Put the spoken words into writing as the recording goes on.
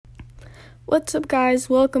What's up, guys?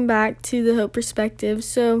 Welcome back to The Hope Perspective.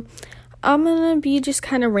 So, I'm going to be just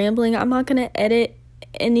kind of rambling. I'm not going to edit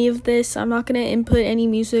any of this. I'm not going to input any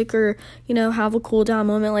music or, have a cool down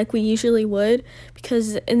moment like we usually would,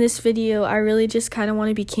 because in this video, I really just kind of want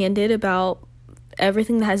to be candid about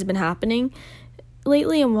everything that has been happening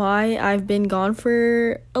lately and why I've been gone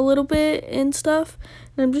for a little bit and stuff.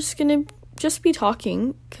 And I'm just going to be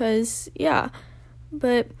talking because,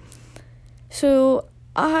 So,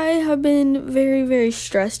 I have been very, very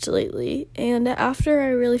stressed lately, and after I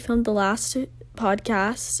really filmed the last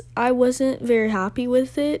podcast, I wasn't very happy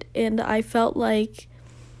with it, and I felt like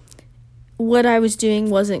what I was doing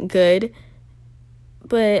wasn't good,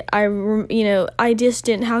 but I just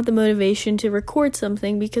didn't have the motivation to record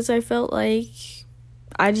something because I felt like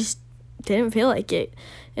I just didn't feel like it.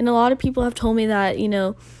 And a lot of people have told me that,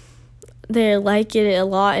 they like it a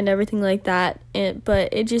lot and everything like that, but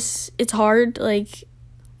it's hard,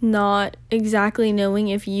 not exactly knowing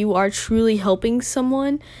if you are truly helping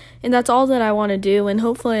someone, and that's all that I want to do, and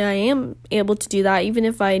hopefully I am able to do that even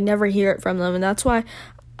if I never hear it from them. And that's why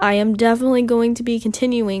I am definitely going to be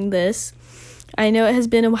continuing this. I know it has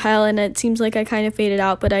been a while and it seems like I kind of faded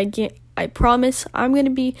out, but I promise I'm going to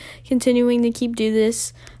be continuing to keep do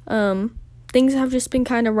this. Things have just been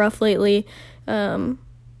kind of rough lately,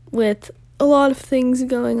 with a lot of things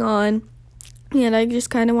going on. And I just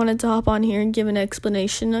kind of wanted to hop on here and give an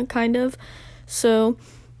explanation, kind of. So,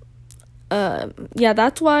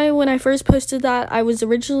 that's why when I first posted that,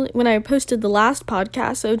 when I posted the last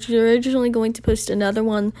podcast, I was originally going to post another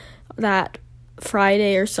one that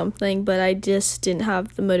Friday or something, but I just didn't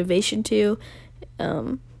have the motivation to.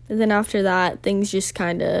 And then after that, things just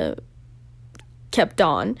kind of kept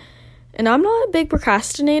on. And I'm not a big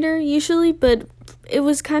procrastinator usually, but it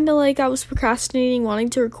was kind of like I was procrastinating, wanting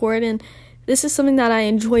to record, and this is something that I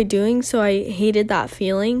enjoy doing, so I hated that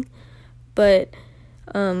feeling. But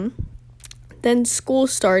then school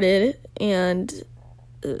started, and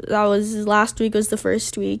that was last week was the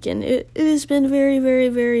first week, and it has been very, very,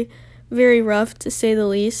 very, very rough, to say the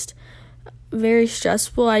least. Very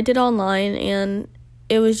stressful. I did online, and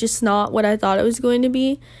it was just not what I thought it was going to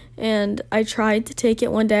be, and I tried to take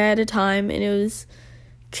it one day at a time, and it was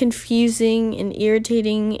confusing and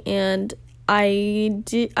irritating, and I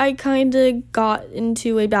kind of got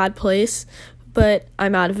into a bad place, but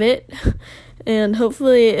I'm out of it, and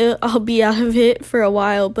hopefully I'll be out of it for a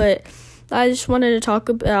while. But I just wanted to talk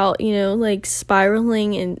about,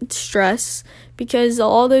 spiraling and stress, because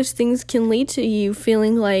all those things can lead to you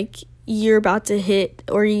feeling like you're about to hit,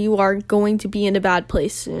 or you are going to be in a bad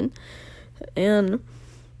place soon. And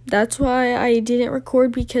that's why I didn't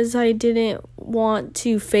record, because I didn't want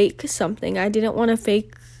to fake something. I didn't want to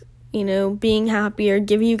fake being happy or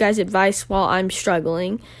give you guys advice while I'm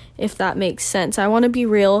struggling, if that makes sense. I want to be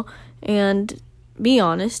real and be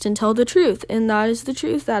honest and tell the truth, and that is the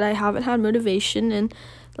truth, that I haven't had motivation, and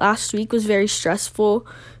last week was very stressful,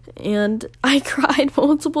 and I cried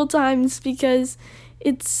multiple times because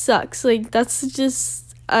it sucks. That's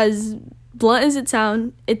just as blunt as it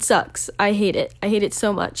sounds. It sucks. I hate it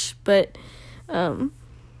so much, but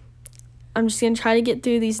I'm just going to try to get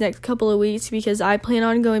through these next couple of weeks, because I plan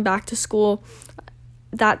on going back to school.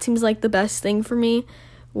 That seems like the best thing for me,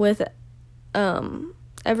 with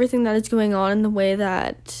everything that is going on, in the way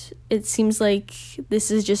that it seems like this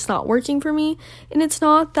is just not working for me. And it's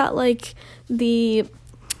not that, the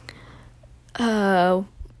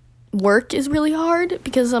work is really hard,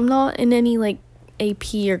 because I'm not in any,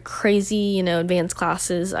 AP or crazy, advanced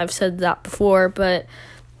classes. I've said that before, but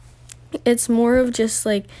it's more of just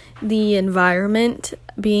the environment,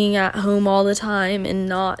 being at home all the time and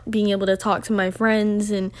not being able to talk to my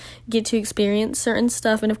friends and get to experience certain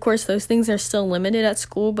stuff. And of course those things are still limited at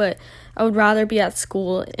school, but I would rather be at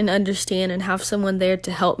school and understand and have someone there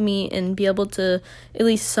to help me and be able to at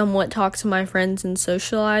least somewhat talk to my friends and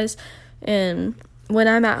socialize. And when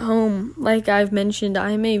I'm at home, like I've mentioned,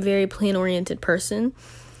 I'm a very plan-oriented person,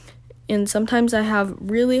 and sometimes I have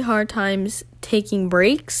really hard times taking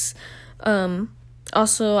breaks.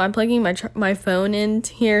 Also, I'm plugging my phone in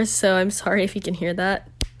here, so I'm sorry if you can hear that.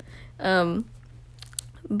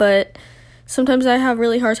 But sometimes I have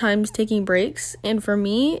really hard times taking breaks, and for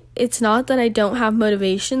me, it's not that I don't have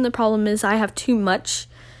motivation. The problem is I have too much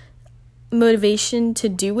motivation to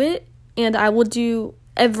do it, and I will do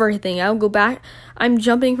everything. I'll go back. I'm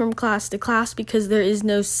jumping from class to class because there is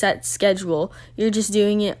no set schedule. You're just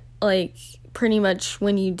doing it pretty much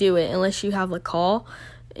when you do it, unless you have a call.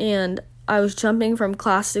 And I was jumping from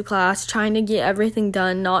class to class, trying to get everything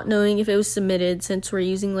done, not knowing if it was submitted, since we're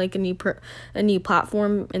using a new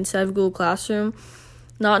platform instead of Google Classroom.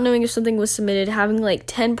 not knowing if something was submitted, having like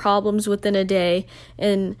 10 problems within a day,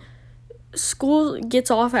 and school gets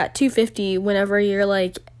off at 2:50 whenever you're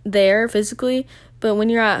like there physically, but when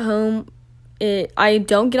you're at home, I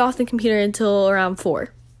don't get off the computer until around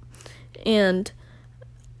 4. And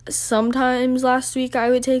sometimes last week I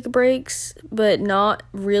would take breaks, but not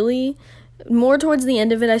really. More towards the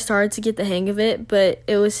end of it, I started to get the hang of it, but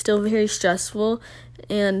it was still very stressful.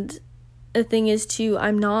 And the thing is too,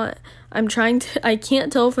 I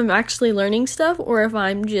can't tell if I'm actually learning stuff or if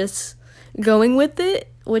I'm just going with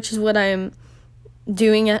it, which is what I'm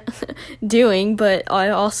doing, but I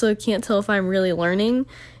also can't tell if I'm really learning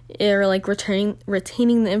or like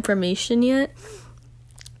retaining the information yet.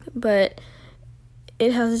 But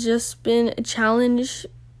it has just been a challenge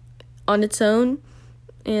on its own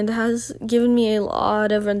and has given me a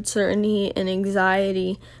lot of uncertainty and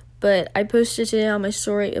anxiety. But I posted today on my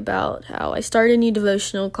story about how I started a new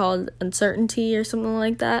devotional called Uncertainty or something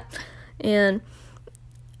like that. And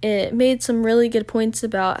it made some really good points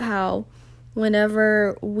about how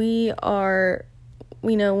whenever we are,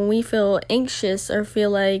 when we feel anxious or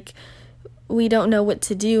feel like we don't know what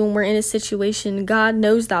to do and we're in a situation, God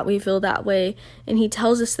knows that we feel that way. And he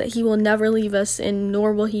tells us that he will never leave us and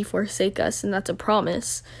nor will he forsake us. And that's a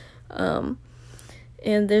promise. And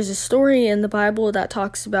there's a story in the Bible that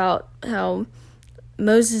talks about how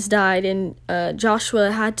Moses died and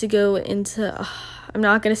Joshua had to go into, I'm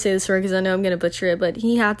not going to say this word because I know I'm going to butcher it, but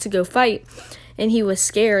he had to go fight. And he was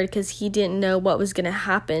scared because he didn't know what was going to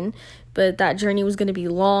happen. But that journey was going to be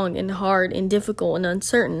long and hard and difficult and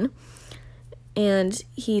uncertain. And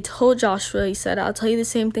he told Joshua, he said, I'll tell you the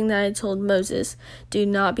same thing that I told Moses. Do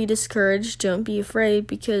not be discouraged. Don't be afraid,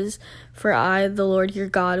 because for I, the Lord your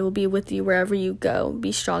God, will be with you wherever you go.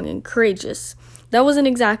 Be strong and courageous. That wasn't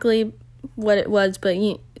exactly what it was, but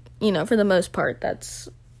for the most part, that's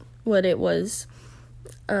what it was.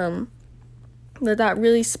 But that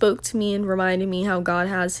really spoke to me and reminded me how God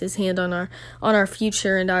has his hand on our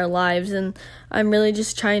future and our lives. And I'm really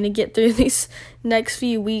just trying to get through these next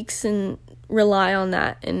few weeks and rely on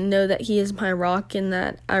that and know that he is my rock and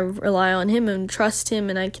that I rely on him and trust him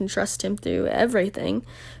and I can trust him through everything.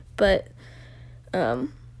 But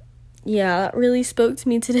that really spoke to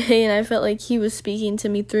me today, and I felt like he was speaking to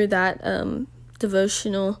me through that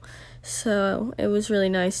devotional. So it was really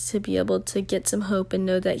nice to be able to get some hope and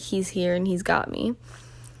know that he's here and he's got me.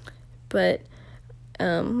 But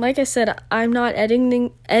like I said, I'm not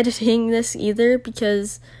editing this either,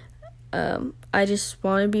 because I just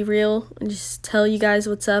want to be real and just tell you guys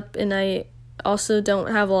what's up, and I also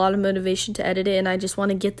don't have a lot of motivation to edit it, and I just want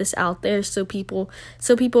to get this out there so people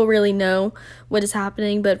really know what is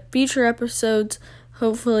happening. But future episodes,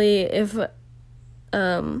 hopefully I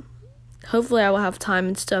will have time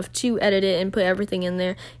and stuff to edit it and put everything in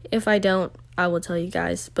there. If I don't, I will tell you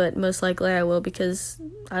guys, but most likely I will, because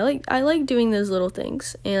I like doing those little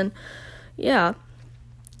things. And yeah,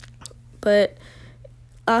 but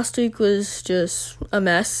last week was just a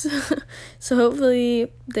mess. So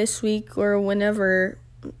hopefully this week or whenever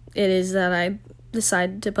it is that I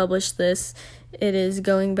decide to publish this, it is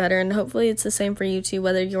going better, and hopefully it's the same for you too,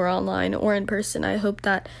 whether you're online or in person. I hope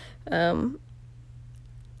that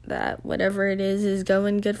that whatever it is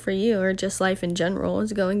going good for you, or just life in general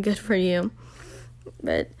is going good for you.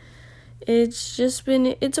 But it's been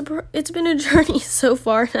a journey so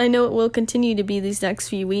far. I know it will continue to be these next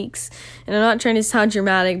few weeks, and I'm not trying to sound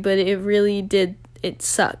dramatic, but it really did. It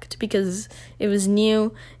sucked because it was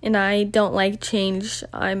new, and I don't like change.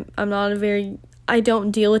 I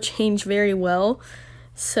don't deal with change very well,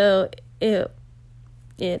 so it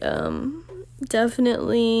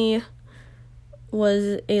definitely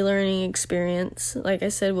was a learning experience. Like I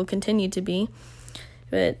said, will continue to be.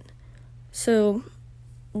 But so,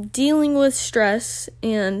 dealing with stress,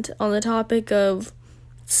 and on the topic of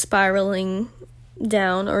spiraling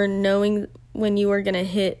down or knowing when you are going to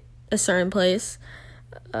hit a certain place,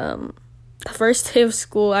 the first day of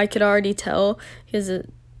school I could already tell, because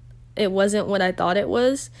it wasn't what I thought it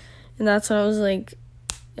was, and that's when I was like,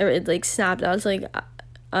 it like snapped. I was like,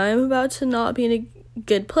 I'm about to not be in a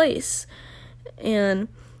good place. And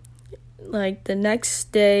like the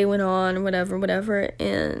next day went on, whatever,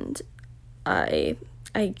 and I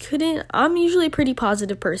couldn't. I'm usually a pretty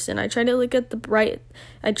positive person. I try to look at the bright.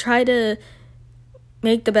 I try to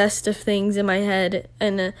make the best of things in my head,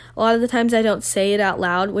 and a lot of the times I don't say it out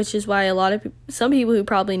loud, which is why some people who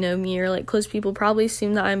probably know me or like close people probably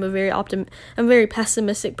assume that I'm a very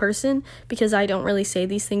pessimistic person, because I don't really say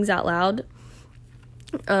these things out loud.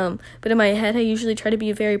 But in my head, I usually try to be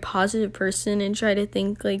a very positive person and try to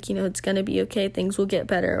think like, it's gonna be okay, things will get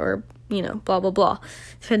better, or blah blah blah,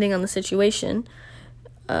 depending on the situation.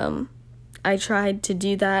 I tried to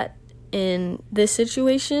do that in this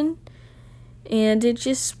situation, and it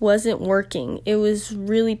just wasn't working. It was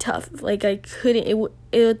really tough. Like, I couldn't,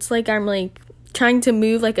 it's like I'm like trying to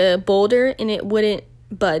move like a boulder and it wouldn't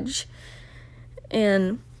budge.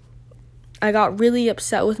 And I got really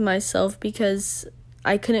upset with myself because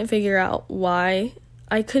I couldn't figure out why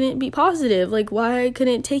I couldn't be positive, like why I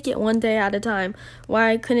couldn't take it one day at a time,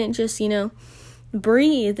 why I couldn't just,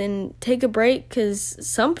 breathe and take a break, because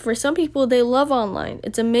for some people, they love online.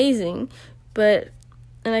 It's amazing, and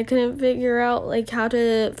I couldn't figure out like how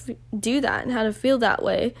to do that and how to feel that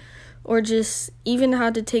way, or just even how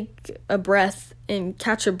to take a breath and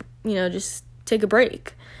just take a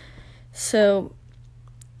break. So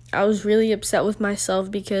I was really upset with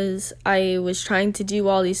myself because I was trying to do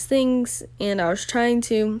all these things and I was trying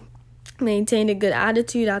to maintain a good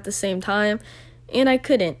attitude at the same time, and I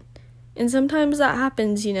couldn't. And sometimes that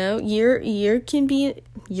happens, you can be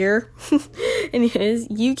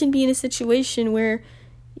in a situation where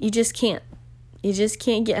you just can't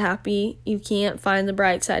get happy. You can't find the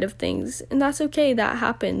bright side of things, and that's okay. That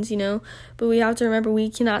happens, but we have to remember we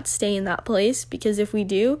cannot stay in that place, because if we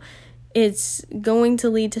do, it's going to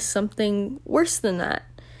lead to something worse than that.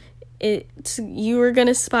 You are going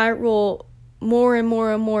to spiral more and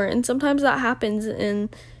more and more, and sometimes that happens,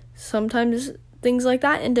 and sometimes things like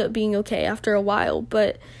that end up being okay after a while,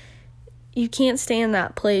 but you can't stay in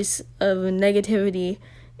that place of negativity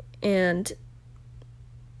and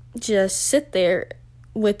just sit there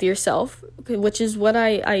with yourself, which is what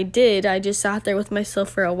I did. I just sat there with myself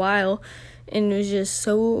for a while and was just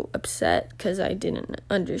so upset because I didn't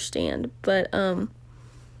understand. But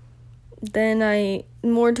then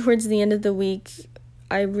more towards the end of the week,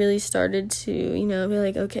 I really started to, be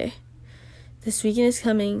like, okay, this weekend is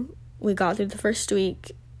coming. We got through the first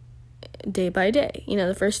week day by day.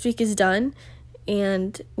 The first week is done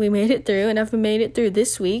and we made it through, and if we made it through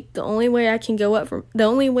this week, the only way I can go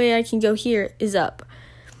here is up.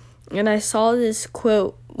 And I saw this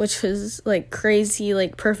quote, which was like crazy,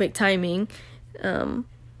 like perfect timing.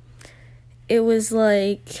 It was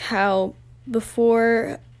like how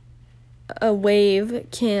before a wave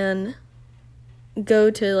can go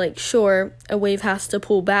to like shore, a wave has to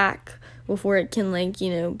pull back before it can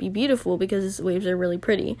be beautiful, because waves are really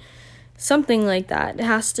pretty. Something like that. It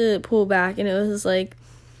has to pull back, and it was like,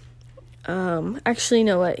 actually, you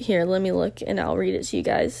know what? Here, let me look, and I'll read it to you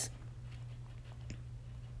guys.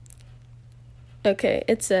 Okay,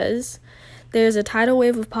 it says, there's a tidal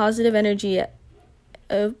wave of positive energy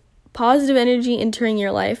entering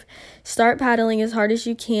your life. Start paddling as hard as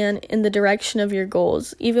you can in the direction of your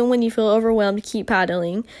goals. Even when you feel overwhelmed, keep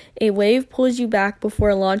paddling. A wave pulls you back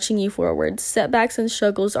before launching you forward. Setbacks and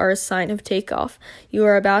struggles are a sign of takeoff. You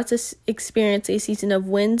are about to experience a season of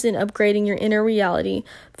wins and upgrading your inner reality.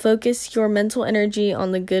 Focus your mental energy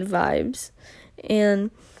on the good vibes. And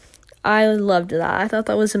I loved that. I thought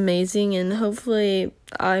that was amazing, and hopefully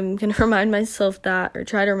I'm going to remind myself that, or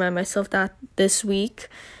try to remind myself that this week.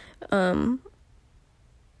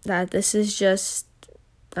 That this is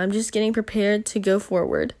I'm just getting prepared to go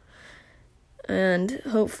forward. And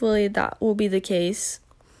hopefully that will be the case,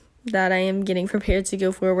 that I am getting prepared to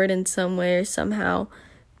go forward in some way or somehow.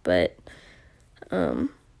 But,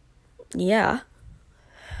 yeah.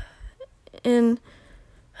 And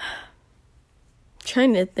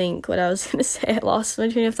trying to think what I was going to say. I lost my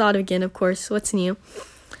train of thought again, of course. What's new?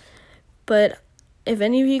 But if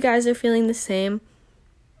any of you guys are feeling the same,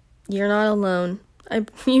 you're not alone.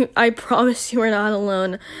 I promise you are not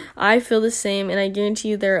alone. I feel the same, and I guarantee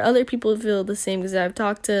you there are other people who feel the same, because I've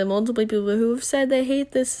talked to multiple people who have said they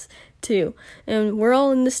hate this too. And we're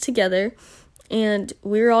all in this together, and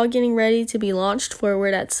we're all getting ready to be launched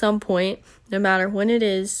forward at some point, no matter when it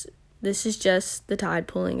is. This is just the tide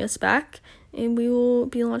pulling us back, and we will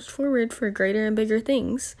be launched forward for greater and bigger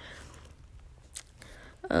things.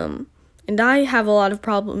 And I have a lot of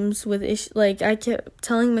problems with issues. Like, I kept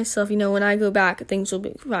telling myself, when I go back, things will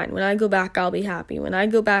be fine. When I go back, I'll be happy. When I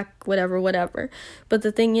go back, whatever. But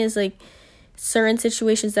the thing is, like, certain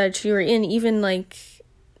situations that you are in, even, like,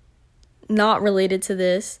 not related to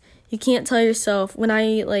this, you can't tell yourself, when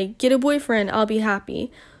I, like, get a boyfriend, I'll be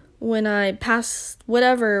happy. When I pass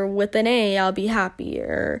whatever with an A, I'll be happy,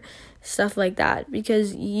 or stuff like that.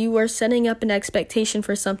 Because you are setting up an expectation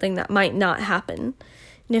for something that might not happen.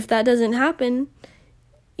 And if that doesn't happen,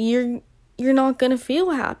 you're not going to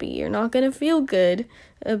feel happy. You're not going to feel good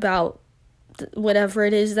about whatever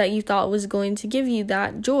it is that you thought was going to give you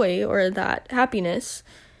that joy or that happiness.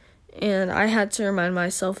 And I had to remind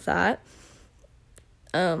myself that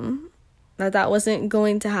that wasn't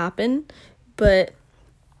going to happen. But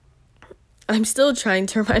I'm still trying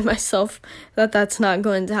to remind myself that that's not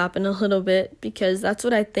going to happen a little bit, because that's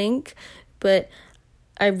what I think, but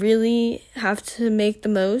I really have to make the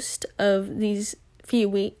most of these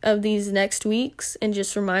next weeks and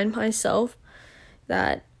just remind myself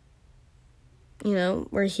that,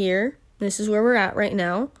 we're here. This is where we're at right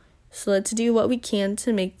now. So let's do what we can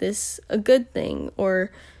to make this a good thing,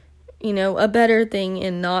 or, a better thing,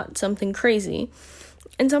 and not something crazy.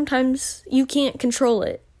 And sometimes you can't control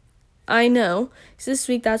it. I know. So this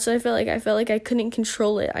week, that's what I felt like. I felt like I couldn't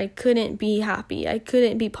control it. I couldn't be happy. I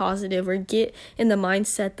couldn't be positive or get in the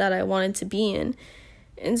mindset that I wanted to be in.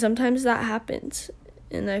 And sometimes that happens.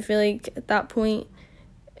 And I feel like at that point,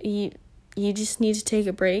 you just need to take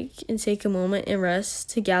a break and take a moment and rest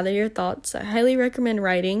to gather your thoughts. I highly recommend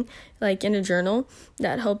writing, like in a journal.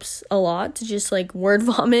 That helps a lot. To just word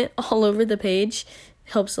vomit all over the page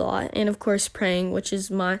helps a lot. And of course praying, which is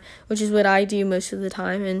what I do most of the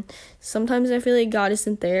time. And sometimes I feel like God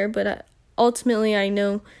isn't there, but ultimately I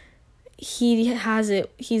know he has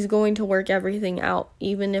it. He's going to work everything out,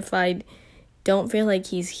 even if I don't feel like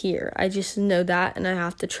he's here. I just know that, and I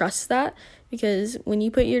have to trust that, because when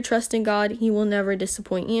you put your trust in God, he will never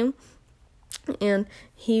disappoint you, and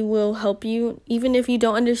he will help you. Even if you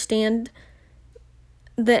don't understand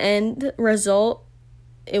the end result,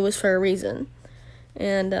 it was for a reason.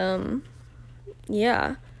 And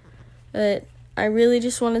but I really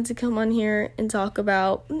just wanted to come on here and talk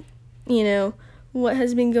about what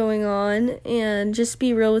has been going on, and just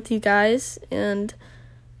be real with you guys, and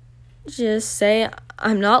just say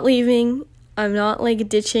I'm not leaving. I'm not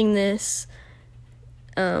ditching this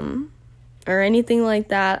or anything like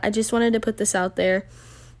that. I just wanted to put this out there,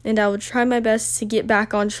 and I will try my best to get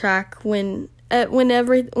back on track when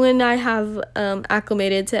I have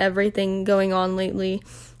acclimated to everything going on lately.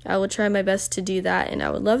 I will try my best to do that, and I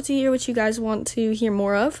would love to hear what you guys want to hear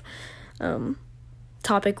more of,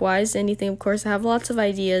 topic-wise, anything. Of course, I have lots of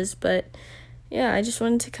ideas, but yeah, I just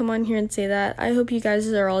wanted to come on here and say that. I hope you guys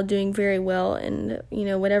are all doing very well, and,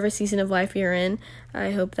 whatever season of life you're in,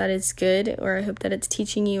 I hope that it's good, or I hope that it's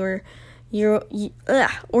teaching you, or you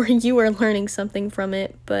are learning something from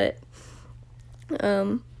it. But,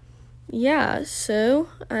 so,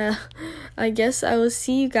 I guess I will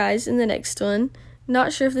see you guys in the next one.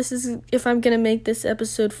 Not sure if I'm gonna make this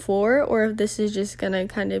episode 4, or if this is just gonna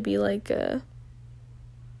kind of be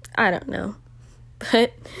I don't know,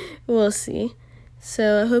 but we'll see.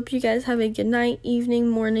 So I hope you guys have a good night, evening,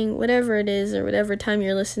 morning, whatever it is, or whatever time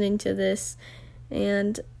you're listening to this,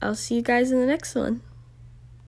 and I'll see you guys in the next one.